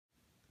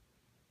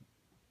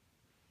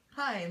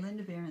Hi,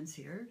 Linda Behrens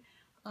here.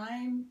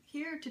 I'm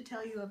here to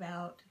tell you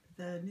about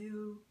the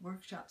new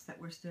workshops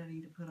that we're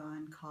studying to put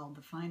on called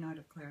The Fine Art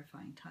of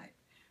Clarifying Type.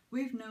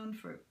 We've known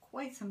for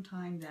quite some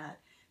time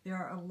that there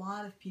are a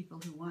lot of people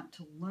who want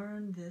to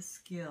learn this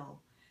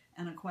skill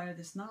and acquire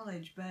this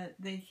knowledge, but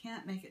they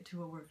can't make it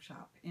to a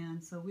workshop.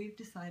 And so we've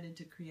decided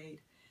to create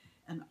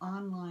an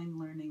online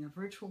learning, a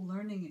virtual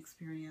learning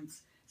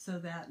experience so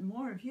that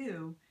more of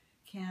you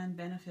can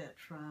benefit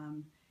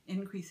from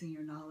increasing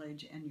your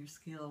knowledge and your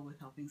skill with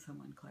helping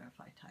someone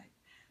clarify type.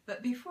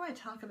 But before I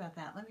talk about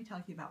that, let me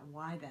talk to you about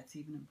why that's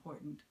even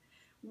important.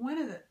 One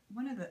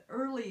of the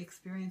early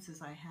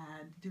experiences I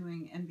had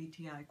doing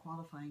MBTI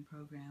qualifying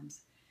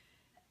programs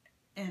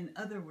and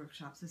other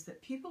workshops is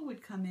that people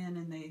would come in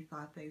and they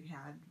thought they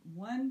had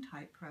one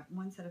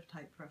set of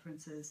type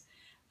preferences,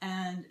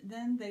 and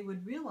then they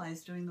would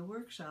realize during the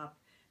workshop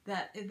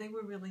that they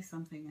were really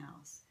something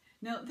else.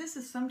 Now, this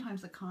is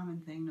sometimes a common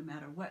thing no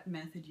matter what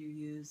method you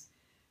use,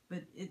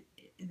 but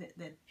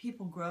that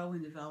people grow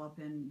and develop,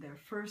 and their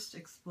first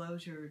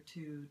exposure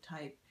to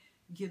type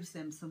gives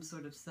them some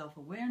sort of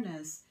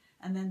self-awareness,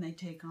 and then they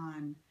take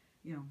on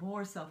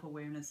more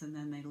self-awareness, and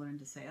then they learn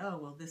to say, oh,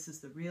 well, this is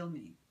the real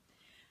me.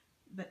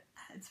 But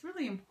it's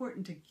really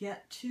important to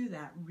get to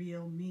that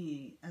real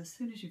me as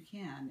soon as you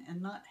can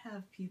and not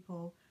have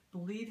people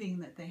believing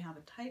that they have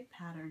a type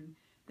pattern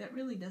that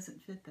really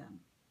doesn't fit them.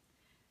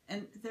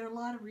 And there are a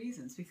lot of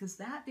reasons, because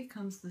that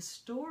becomes the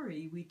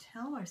story we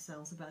tell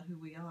ourselves about who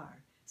we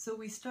are. So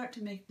we start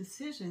to make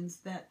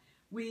decisions that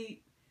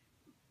we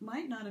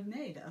might not have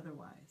made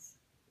otherwise.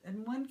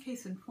 And one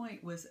case in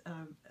point was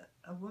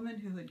a woman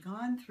who had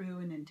gone through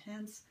an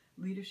intense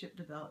leadership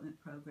development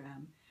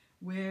program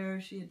where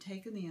she had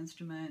taken the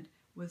instrument,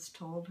 was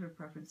told her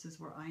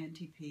preferences were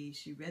INTP.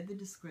 She read the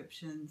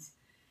descriptions,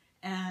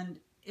 and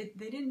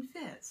they didn't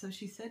fit. So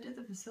she said to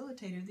the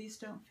facilitator, these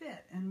don't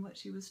fit. And what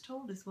she was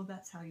told is, well,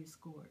 that's how you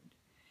scored.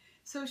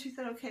 So she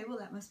said, okay, well,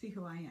 that must be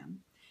who I am.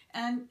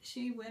 And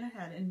she went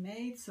ahead and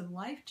made some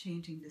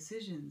life-changing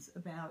decisions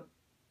about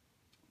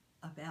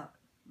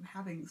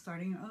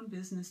starting her own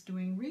business,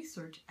 doing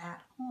research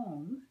at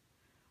home,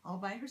 all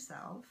by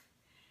herself,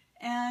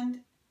 and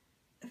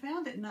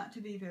found it not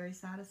to be very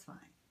satisfying,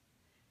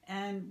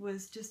 and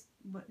was just,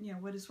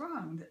 what is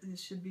wrong? That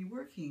this should be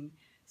working.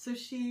 So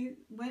she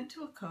went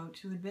to a coach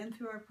who had been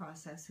through our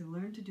process, who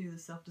learned to do the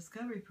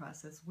self-discovery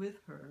process with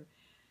her,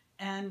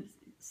 and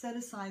set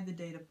aside the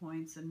data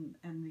points and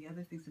the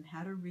other things, and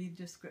how to read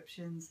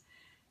descriptions.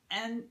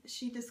 And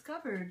she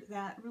discovered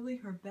that really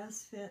her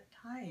best fit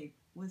type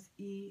was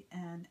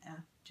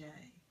ENFJ.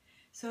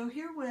 So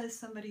here was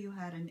somebody who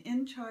had an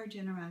in-charge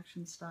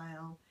interaction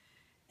style,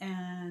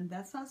 and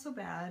that's not so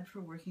bad for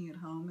working at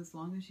home as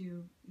long as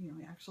you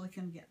actually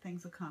can get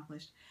things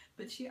accomplished.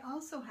 But she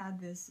also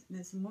had this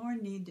more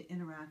need to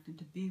interact and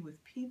to be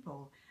with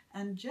people.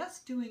 And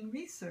just doing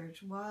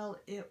research, while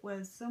it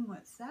was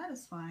somewhat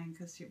satisfying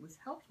because it was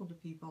helpful to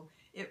people,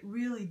 it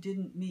really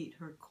didn't meet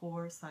her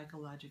core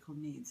psychological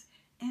needs.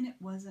 And it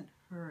wasn't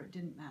her. It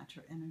didn't match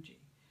her energy.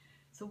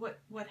 So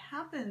what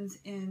happens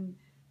in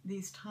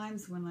these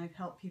times when I've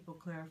helped people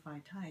clarify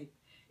type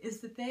is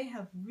that they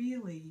have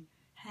really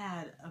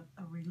had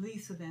a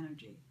release of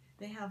energy.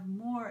 They have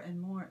more and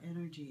more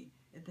energy.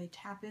 They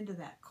tap into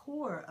that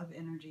core of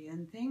energy,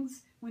 and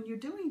things, when you're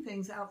doing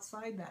things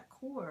outside that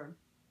core,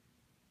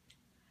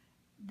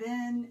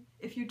 then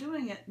if you're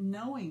doing it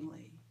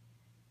knowingly,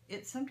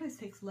 it sometimes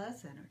takes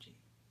less energy.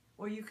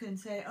 Or you can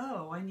say,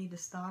 oh, I need to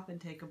stop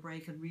and take a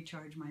break and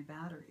recharge my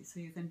battery, so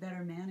you can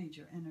better manage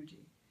your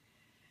energy.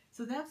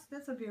 So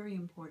that's a very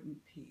important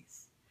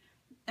piece.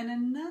 And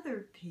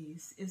another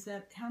piece is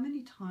that how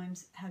many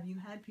times have you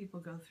had people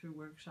go through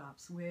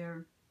workshops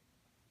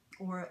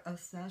or a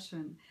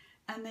session,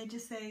 and they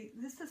just say,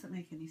 this doesn't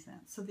make any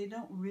sense, so they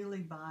don't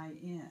really buy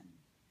in.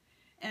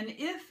 And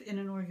if in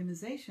an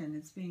organization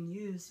it's being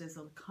used as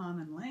a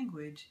common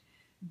language,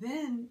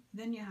 then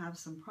you have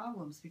some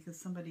problems, because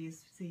somebody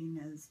is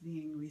seen as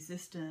being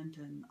resistant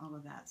and all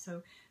of that.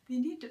 So they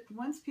need to,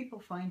 once people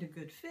find a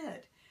good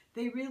fit,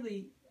 they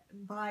really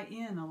buy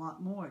in a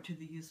lot more to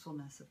the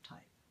usefulness of type.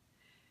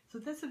 So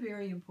that's a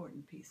very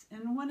important piece.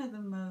 And one of the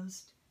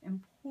most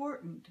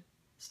important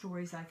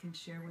stories I can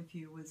share with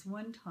you was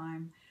one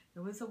time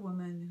there was a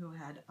woman who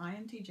had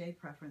INTJ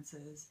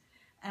preferences,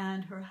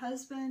 and her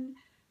husband,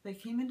 they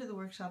came into the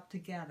workshop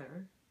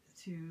together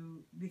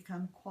to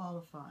become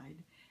qualified,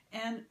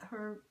 and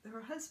her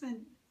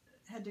husband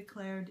had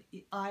declared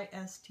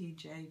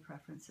ISTJ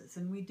preferences.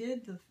 And we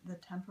did the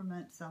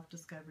temperament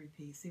self-discovery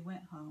piece. He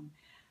went home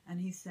and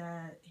he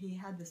said, he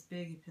had this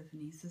big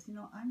epiphany. He says,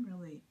 I'm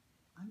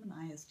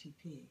an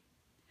ISTP.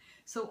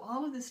 So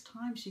all of this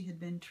time she had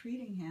been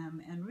treating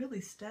him and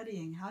really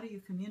studying how do you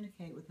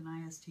communicate with an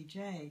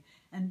ISTJ,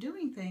 and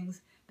doing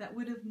things that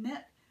would have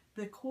met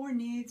the core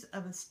needs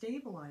of a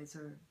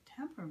stabilizer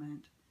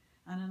temperament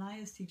and an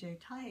ISTJ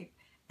type,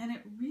 and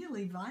it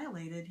really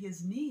violated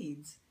his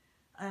needs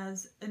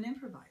as an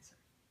improviser.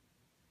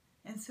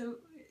 And so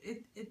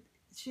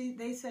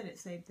they said it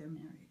saved their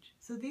marriage.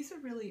 So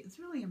it's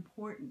really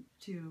important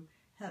to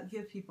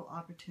give people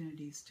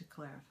opportunities to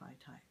clarify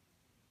type.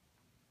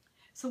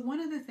 So one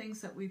of the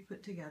things that we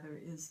put together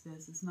is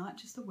this. It's not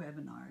just a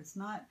webinar. It's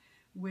not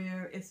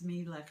where it's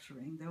me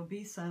lecturing. There'll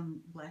be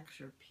some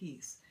lecture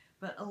piece,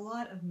 but a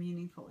lot of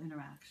meaningful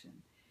interaction.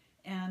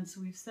 And so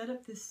we've set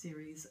up this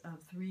series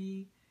of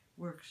 3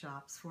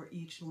 workshops for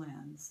each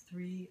lens,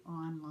 3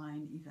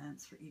 online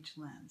events for each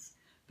lens.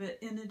 But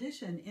in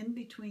addition, in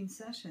between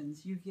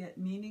sessions, you get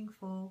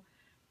meaningful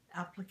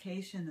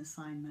application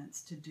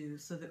assignments to do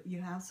so that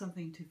you have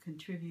something to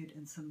contribute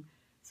and some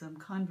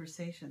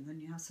conversations,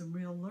 and you have some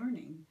real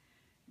learning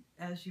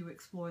as you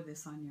explore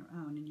this on your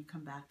own and you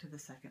come back to the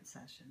second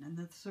session. And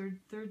the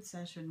third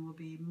session will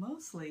be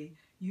mostly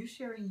you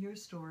sharing your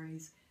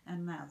stories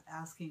and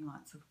asking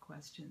lots of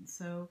questions.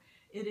 So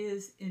it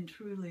is in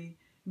truly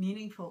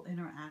meaningful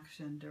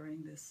interaction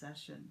during this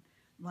session,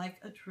 like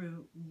a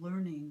true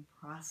learning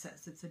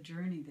process. It's a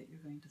journey that you're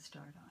going to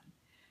start on.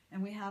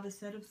 And we have a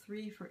set of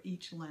 3 for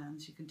each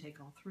lens. You can take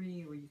all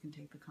 3 or you can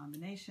take the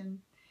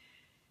combination.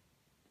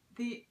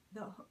 The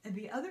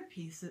other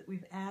piece that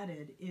we've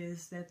added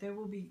is that there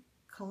will be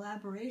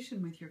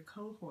collaboration with your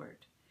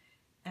cohort.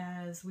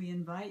 As we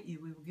invite you,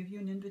 we will give you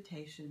an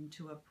invitation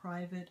to a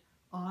private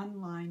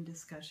online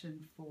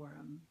discussion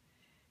forum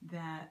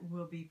that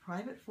will be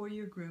private for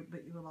your group,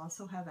 but you will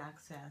also have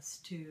access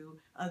to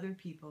other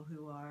people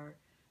who are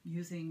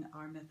using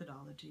our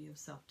methodology of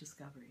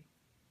self-discovery.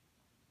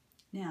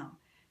 Now,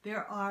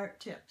 there are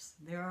tips.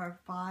 There are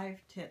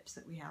 5 tips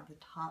that we have, the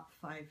top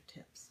 5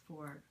 tips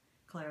for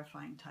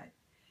clarifying type.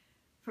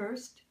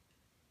 First,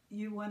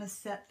 you want to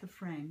set the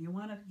frame. You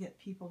want to get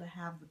people to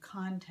have the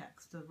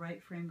context, the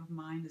right frame of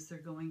mind as they're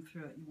going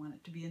through it. You want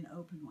it to be an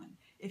open one.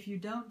 If you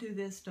don't do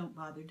this, don't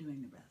bother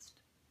doing the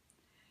rest.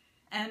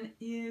 And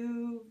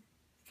you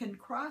can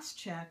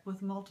cross-check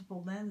with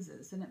multiple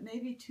lenses, and it may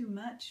be too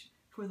much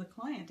for the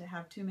client to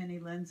have too many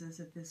lenses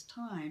at this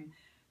time,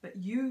 but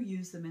you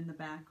use them in the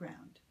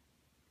background.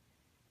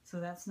 So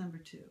that's number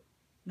 2.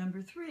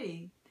 Number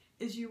 3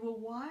 is you will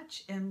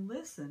watch and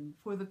listen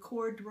for the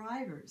core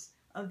drivers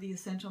of the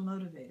essential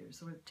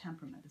motivators, or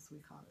temperament as we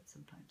call it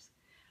sometimes,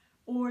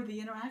 or the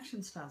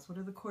interaction styles. What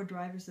are the core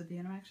drivers of the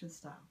interaction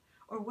style?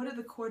 Or what are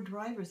the core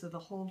drivers of the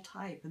whole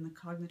type in the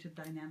cognitive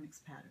dynamics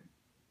pattern?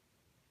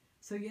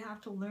 So you have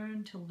to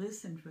learn to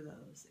listen for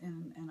those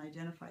and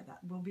identify that.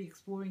 We'll be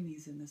exploring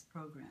these in this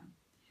program.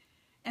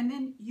 And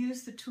then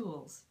use the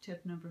tools,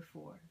 tip number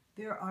 4.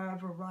 There are a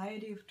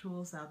variety of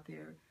tools out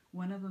there.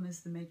 One of them is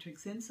the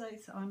Matrix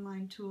Insights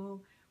online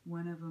tool.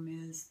 One of them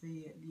is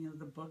the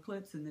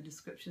booklets and the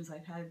descriptions.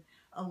 I've had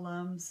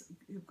alums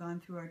who've gone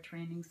through our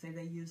training say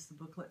they use the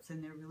booklets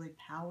and they're really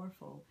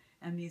powerful.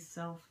 And these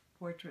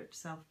self-portrait,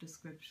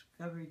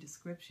 self-discovery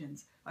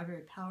descriptions are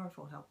very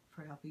powerful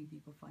for helping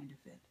people find a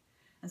fit.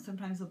 And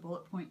sometimes a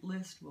bullet point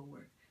list will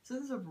work. So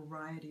there's a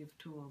variety of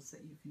tools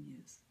that you can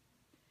use.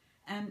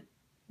 And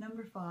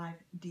number 5,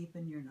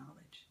 deepen your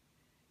knowledge.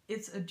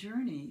 It's a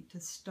journey to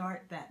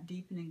start that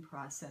deepening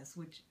process,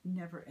 which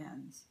never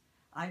ends.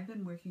 I've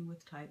been working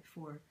with type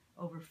for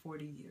over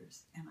 40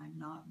 years, and I'm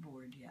not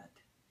bored yet.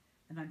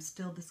 And I'm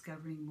still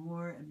discovering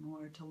more and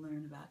more to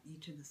learn about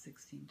each of the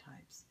 16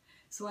 types.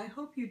 So I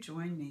hope you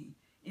join me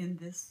in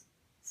this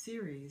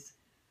series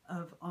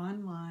of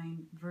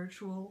online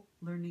virtual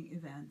learning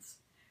events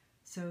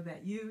so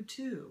that you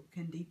too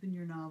can deepen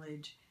your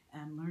knowledge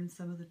and learn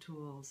some of the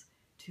tools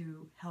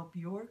to help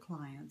your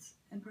clients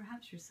and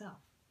perhaps yourself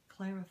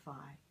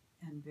clarify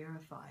and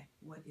verify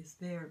what is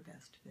their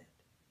best fit.